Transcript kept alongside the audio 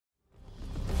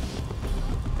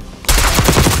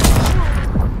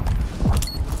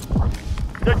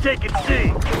They're taking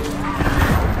C.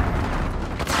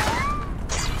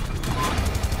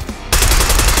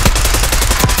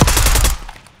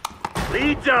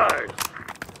 Lead's ours.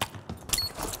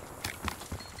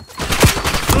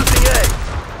 Losing A.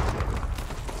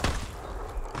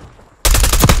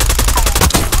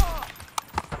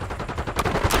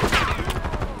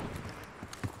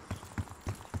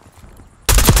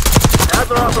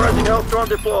 Hazard authorizing Hellstorm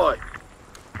deploy.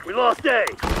 We lost A.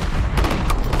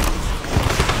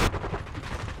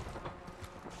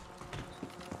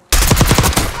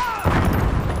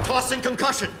 Tossing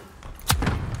concussion.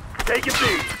 Taking B.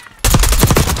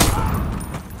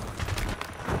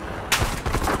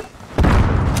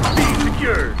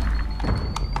 Secured.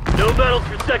 No medals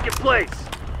for second place.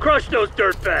 Crush those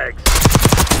dirtbags.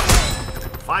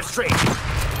 5 straight.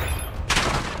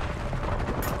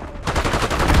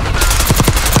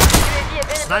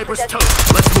 Sniper's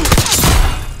toast. Let's move.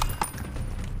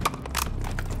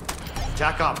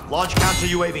 Jack up. Launch counter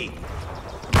UAV.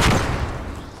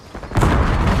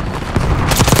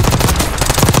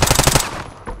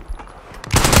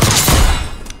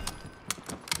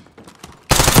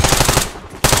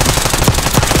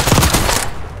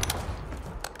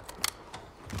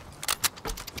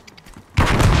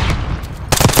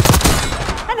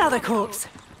 Another corpse.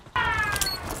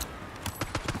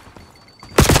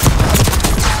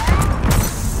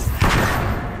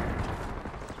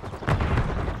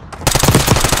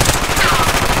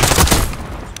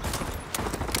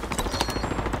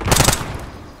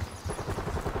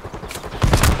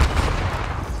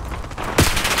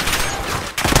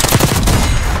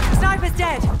 Sniper's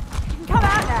dead. You can come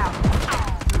out now.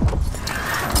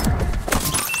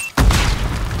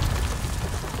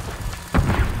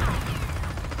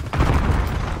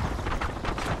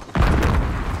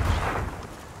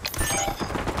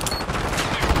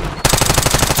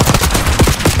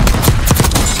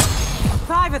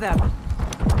 Five of them.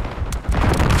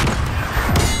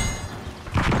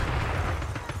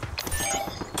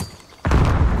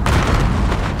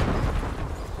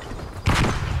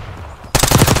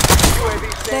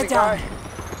 They're done.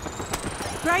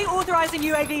 Gray authorizing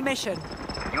UAV mission.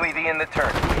 UAV in the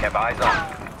turn. We have eyes on.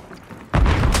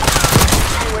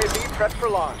 UAV prepped for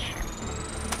launch.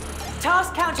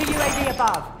 Task counter UAV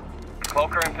above.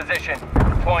 Cloaker in position.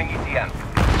 Deploying ETM.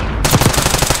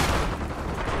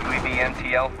 UAV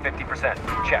MTL 50%.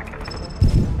 Check.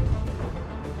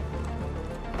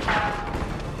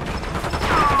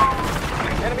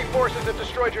 Enemy forces have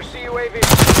destroyed your CUAV.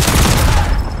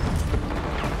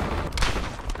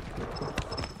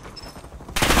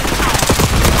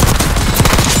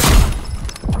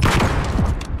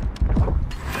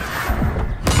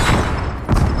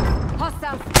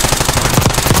 Hostile.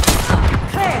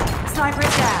 Clear. Sniper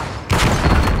is down.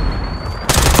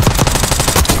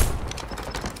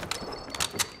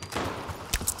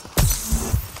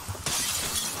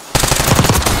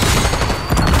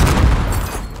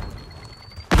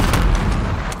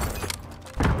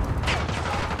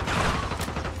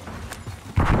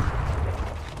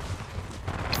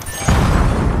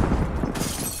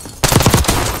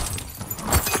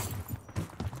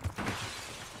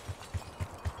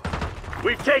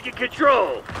 We've taken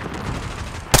control.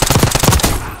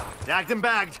 Tagged and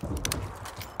bagged.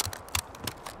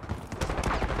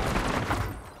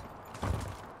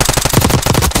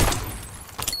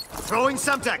 Throwing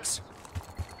Semtex.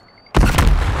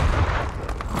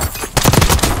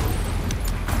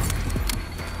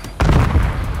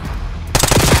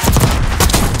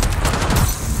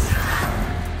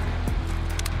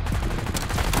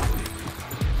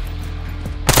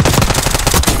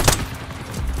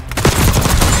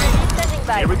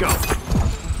 Here we go.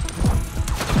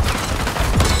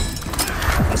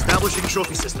 Establishing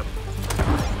trophy system.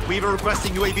 Weaver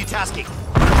requesting UAV tasking.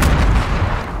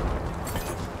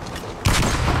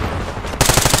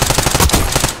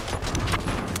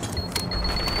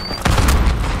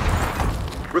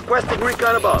 Requesting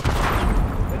recon above.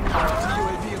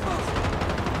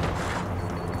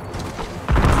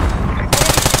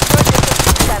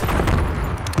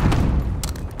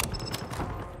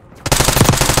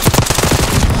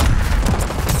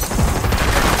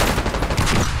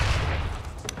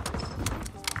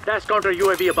 Task counter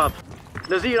UAV above.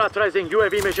 Nazir authorizing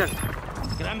UAV mission.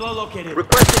 Scrambler located.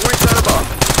 Requesting recon above.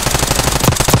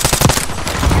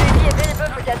 UAV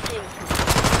available for tasking.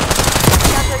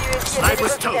 Counter UAV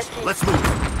Sniper's available for toast. tasking. Let's move.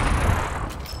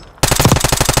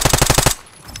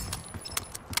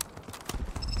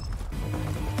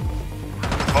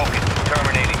 Focus.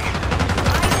 Terminating you.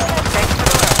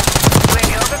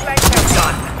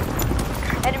 Done.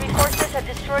 Enemy forces have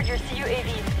destroyed your CUAV.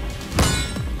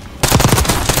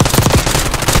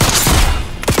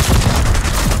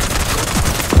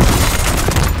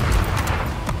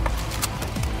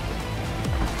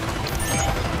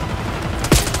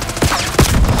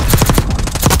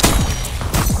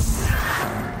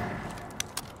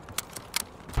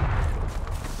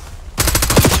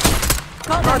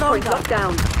 Hardpoint locked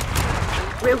down.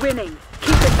 We're winning.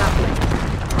 Keep it that way.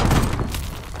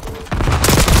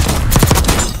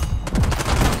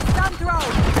 Stun throw.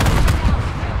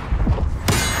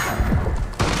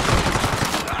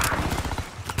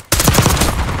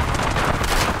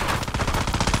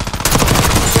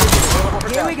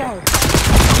 Here we go.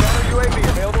 Counter UAV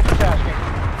available for tasking.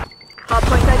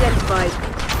 Hardpoint identified.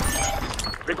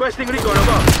 Requesting recon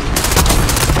above.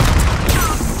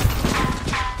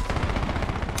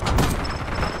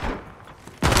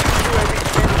 UAV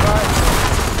standing by.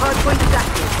 Hardpoint is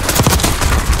active.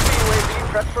 UAV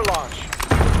prepped for launch.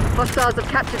 Hostiles have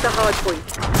captured the hardpoint.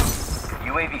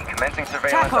 UAV commencing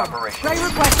surveillance TACOM. operation. Gray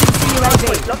requesting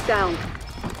Hardpoint CUAV. locked down.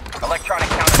 Electronic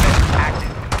countermeasures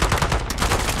active.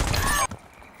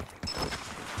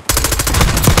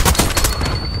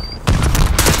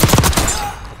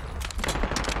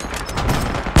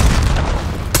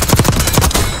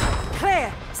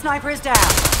 Clear. Sniper is down.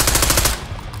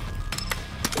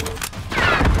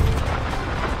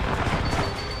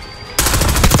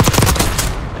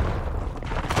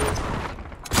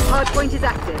 Hardpoint is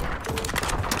active.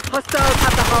 Hostiles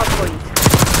have the hardpoint.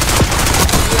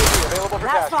 UAV available for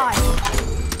That's tasking.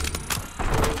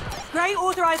 fine. Gray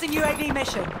authorizing UAV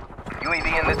mission. UAV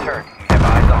in the turn. We have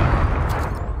eyes on.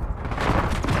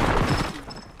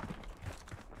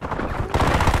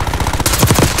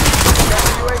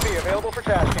 Counter UAV available for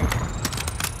tasking.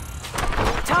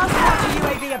 Task counter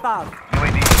UAV above.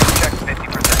 UAV check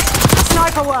 50%.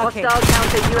 Sniper working. Hostile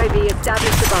counter UAV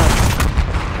established above.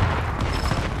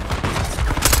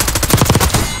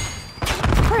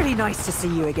 Pretty nice to see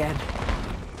you again.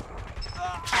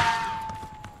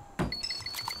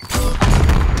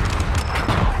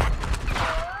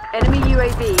 Enemy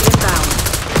UAV inbound.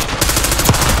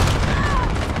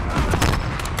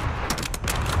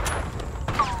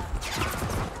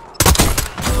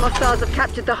 Hostiles have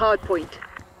captured the hardpoint.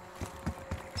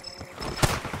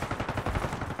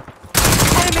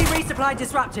 Enemy resupply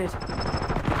disrupted.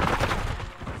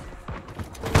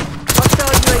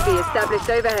 Hostile UAV established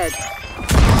overhead.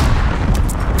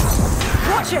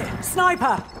 Watch it!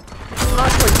 Sniper!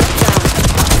 Hardpoint locked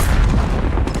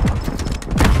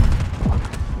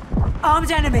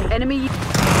Armed enemy. down. Enemy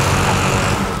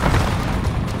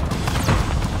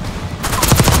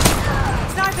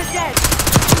Sniper's dead.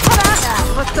 Come out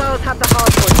now. hostiles have the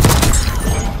hardpoint.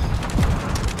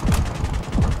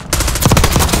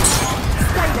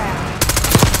 Stay down.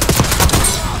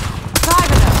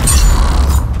 5 of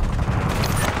them.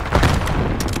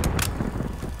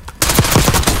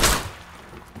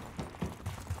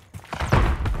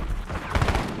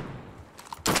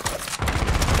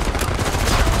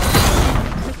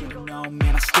 No,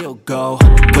 man, I still go,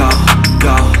 go,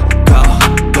 go.